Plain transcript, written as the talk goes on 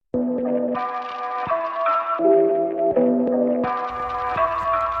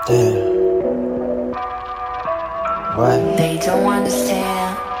Damn. What? They don't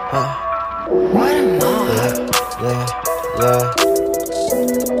understand. What am I? Yeah.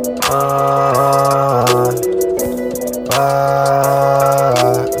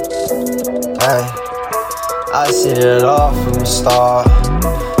 Hey, I seen it all from the start.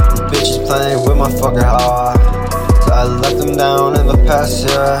 These bitches playing with my fucking heart. So I let them down in the past,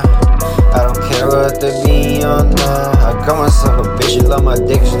 yeah. I don't care what they be on there. I got myself a bitch, she love my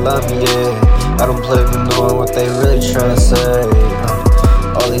dick, she love me, yeah. I don't play with knowing what they really tryna say.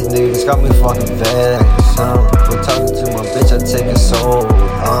 All these niggas got me fucking vexed. We're talking to my bitch, I take it so.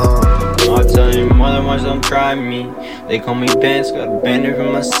 I'll tell you more than once, don't try me. They call me BANS, got a banner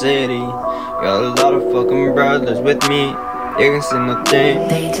from my city. Got a lot of fucking brothers with me. They can say nothing,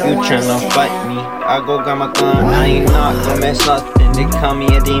 you tryna fight me. I go got my gun, I ain't not gonna mess nothing. They call me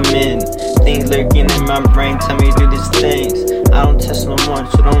a demon. Things lurking in my brain tell me to do these things. I don't test no more,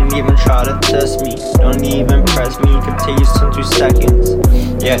 so don't even try to test me. Don't even press me, you can tell you some 2 seconds.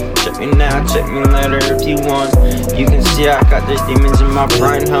 Yeah, check me now, check me later if you want. You can see I got these demons in my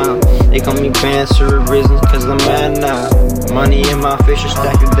brain, huh? They call me BANS for reasons, cause I'm mad now. Money in my face,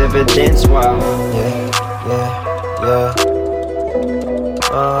 stacking dividends, wow. Yeah.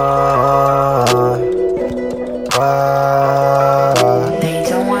 They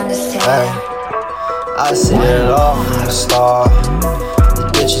don't understand. Hey, I seen it all from the start. These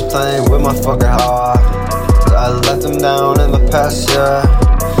bitches playing with my fucking heart. So I let them down in the past, yeah.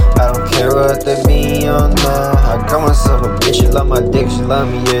 I don't care what they be on there. I got myself a bitch, she love my dick, she love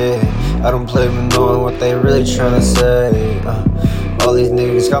me, yeah. I don't play with knowing what they really tryna say. All these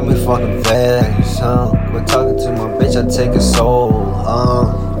niggas got me fucking vexed. We're talking to my bitch, I take it soul.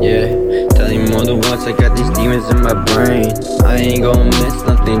 Yeah, tell you more than once, I got these demons in my brain. I ain't gon' miss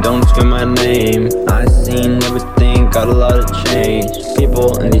nothing, don't scream my name. I seen everything, got a lot of change.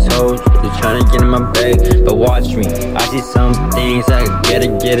 People and these hoes, they tryna get in my bag. But watch me, I see some things, I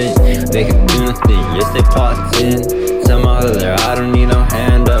can get it. They can do nothing, yes they plotting. Some other, I don't need no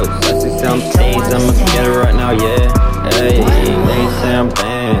handouts. I see some things, I'ma get it right now, yeah. Hey, they say I'm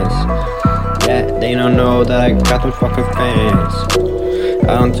BANS. Yeah, they don't know that I got them fucking fans.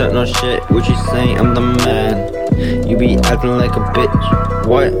 I don't talk no shit, what you saying, I'm the man. You be acting like a bitch,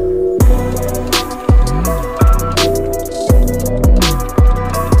 what?